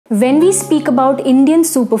When we speak about Indian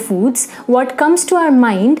superfoods, what comes to our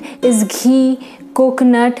mind is ghee,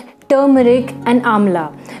 coconut, turmeric and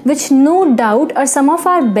amla, which no doubt are some of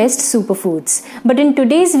our best superfoods. But in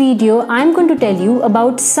today's video, I'm going to tell you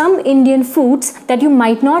about some Indian foods that you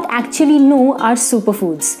might not actually know are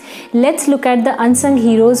superfoods. Let's look at the unsung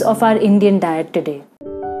heroes of our Indian diet today.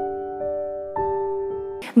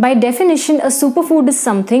 By definition, a superfood is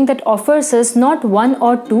something that offers us not one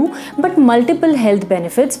or two, but multiple health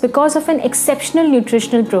benefits because of an exceptional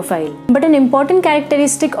nutritional profile. But an important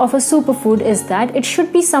characteristic of a superfood is that it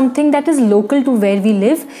should be something that is local to where we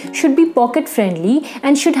live, should be pocket friendly,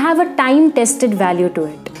 and should have a time-tested value to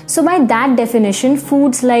it. So by that definition,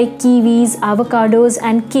 foods like kiwis, avocados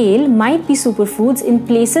and kale might be superfoods in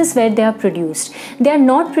places where they are produced. They are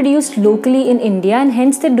not produced locally in India and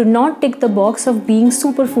hence they do not tick the box of being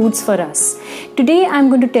superfoods for us. Today I am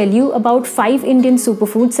going to tell you about 5 Indian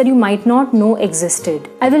superfoods that you might not know existed.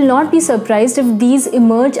 I will not be surprised if these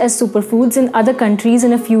emerge as superfoods in other countries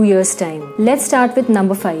in a few years' time. Let's start with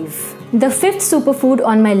number 5. The 5th superfood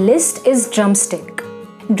on my list is drumstick.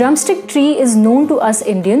 Drumstick tree is known to us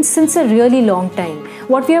Indians since a really long time.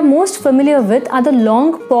 What we are most familiar with are the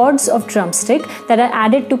long pods of drumstick that are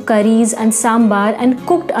added to curries and sambar and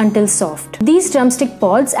cooked until soft. These drumstick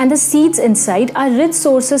pods and the seeds inside are rich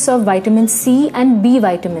sources of vitamin C and B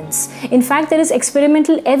vitamins. In fact, there is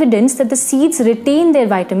experimental evidence that the seeds retain their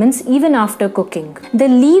vitamins even after cooking. The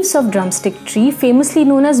leaves of drumstick tree, famously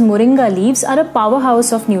known as moringa leaves, are a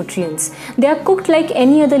powerhouse of nutrients. They are cooked like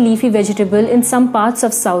any other leafy vegetable in some parts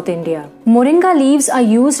of South India. Moringa leaves are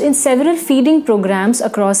used in several feeding programs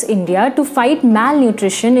across India to fight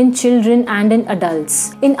malnutrition in children and in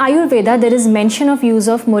adults. In Ayurveda, there is mention of use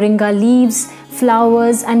of moringa leaves,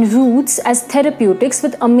 flowers and roots as therapeutics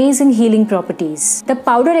with amazing healing properties. The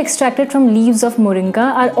powder extracted from leaves of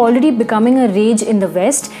moringa are already becoming a rage in the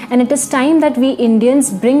West, and it is time that we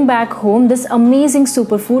Indians bring back home this amazing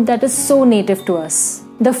superfood that is so native to us.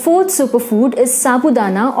 The 4th superfood is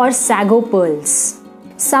sabudana or sago pearls.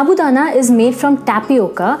 Sabudana is made from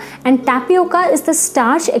tapioca, and tapioca is the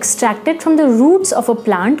starch extracted from the roots of a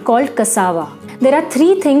plant called cassava. There are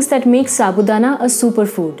 3 things that make sabudana a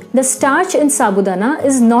superfood. The starch in sabudana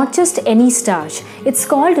is not just any starch, it's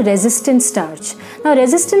called resistant starch. Now,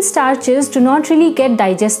 resistant starches do not really get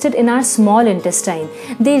digested in our small intestine.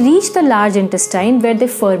 They reach the large intestine where they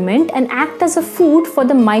ferment and act as a food for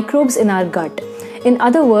the microbes in our gut. In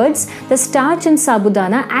other words, the starch in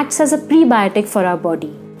sabudana acts as a prebiotic for our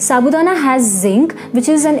body. Sabudana has zinc, which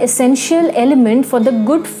is an essential element for the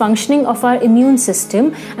good functioning of our immune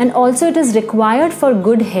system, and also it is required for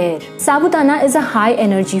good hair. Sabudana is a high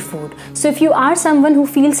energy food. So if you are someone who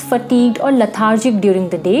feels fatigued or lethargic during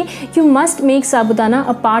the day, you must make sabudana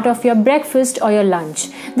a part of your breakfast or your lunch.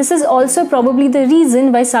 This is also probably the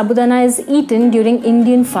reason why sabudana is eaten during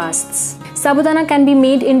Indian fasts. Sabudana can be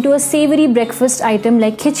made into a savory breakfast item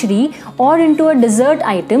like khichdi or into a dessert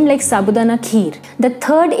item like sabudana kheer. The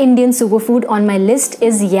 3rd Indian superfood on my list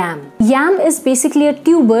is yam. Yam is basically a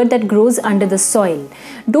tuber that grows under the soil.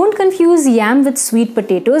 Don't confuse yam with sweet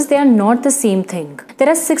potatoes, they are not the same thing. There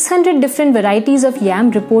are 600 different varieties of yam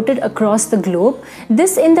reported across the globe.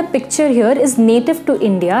 This in the picture here is native to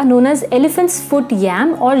India, known as elephant's foot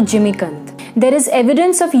yam or jimikant. There is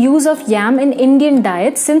evidence of use of yam in Indian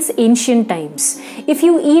diet since ancient times. If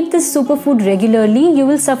you eat this superfood regularly, you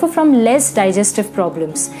will suffer from less digestive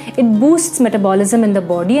problems. It boosts metabolism in the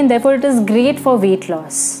body and therefore it is great for weight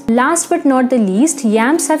loss. Last but not the least,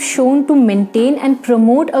 yams have shown to maintain and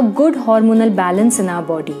promote a good hormonal balance in our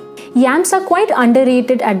body. Yams are quite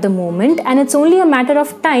underrated at the moment, and it's only a matter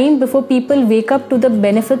of time before people wake up to the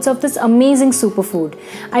benefits of this amazing superfood.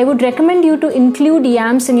 I would recommend you to include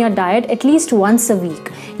yams in your diet at least once a week.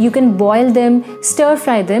 You can boil them, stir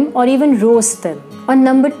fry them or even roast them. On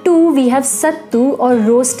number 2, we have sattu or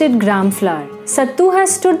roasted gram flour. Sattu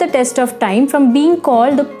has stood the test of time from being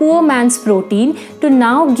called the poor man's protein to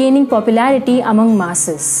now gaining popularity among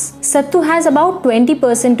masses. Sattu has about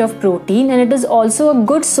 20% of protein and it is also a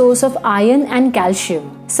good source of iron and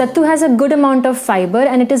calcium. Sattu has a good amount of fiber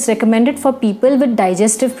and it is recommended for people with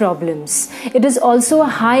digestive problems. It is also a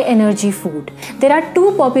high energy food. There are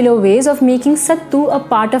 2 popular ways of making sattu a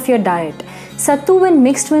part of your diet. Sattu, when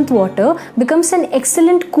mixed with water, becomes an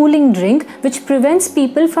excellent cooling drink which prevents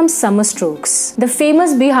people from summer strokes. The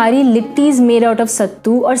famous Bihari littis made out of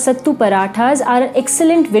sattu or sattu parathas are an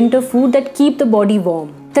excellent winter food that keep the body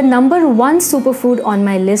warm. The number 1 superfood on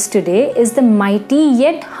my list today is the mighty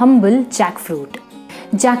yet humble jackfruit.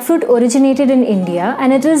 Jackfruit originated in India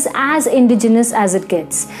and it is as indigenous as it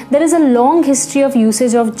gets. There is a long history of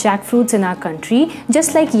usage of jackfruits in our country,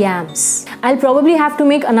 just like yams. I'll probably have to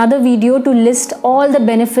make another video to list all the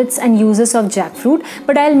benefits and uses of jackfruit,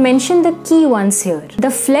 but I'll mention the key ones here.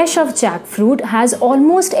 The flesh of jackfruit has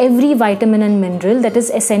almost every vitamin and mineral that is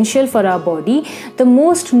essential for our body, the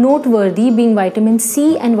most noteworthy being vitamin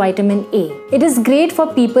C and vitamin A. It is great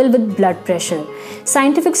for people with blood pressure.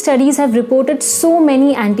 Scientific studies have reported so many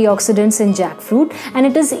antioxidants in jackfruit, and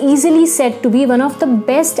it is easily said to be one of the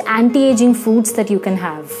best anti-aging foods that you can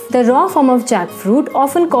have. The raw form of jackfruit,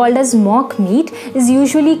 often called as mock meat, is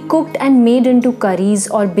usually cooked and made into curries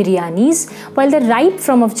or biryanis, while the ripe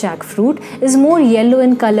form of jackfruit is more yellow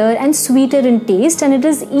in color and sweeter in taste, and it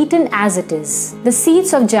is eaten as it is. The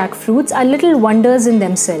seeds of jackfruits are little wonders in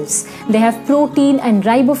themselves. They have protein and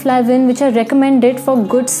riboflavin, which are recommended for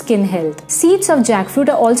good skin health. Seeds of jackfruit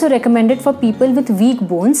are also recommended for people with weak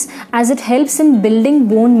bones, as it helps in building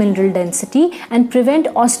bone mineral density and prevent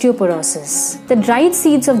osteoporosis. The dried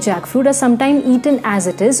seeds of jackfruit are sometimes eaten as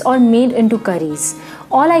it is or made into curries.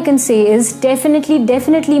 All I can say is definitely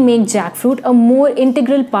make jackfruit a more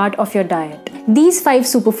integral part of your diet. These 5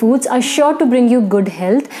 superfoods are sure to bring you good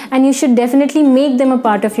health, and you should definitely make them a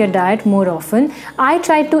part of your diet more often. I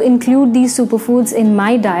try to include these superfoods in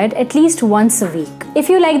my diet at least once a week. If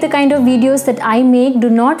you like the kind of videos that I make, do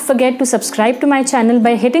not forget to subscribe to my channel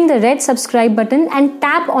by hitting the red subscribe button and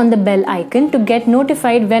tap on the bell icon to get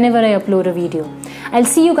notified whenever I upload a video. I'll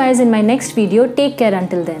see you guys in my next video. Take care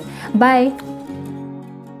until then. Bye.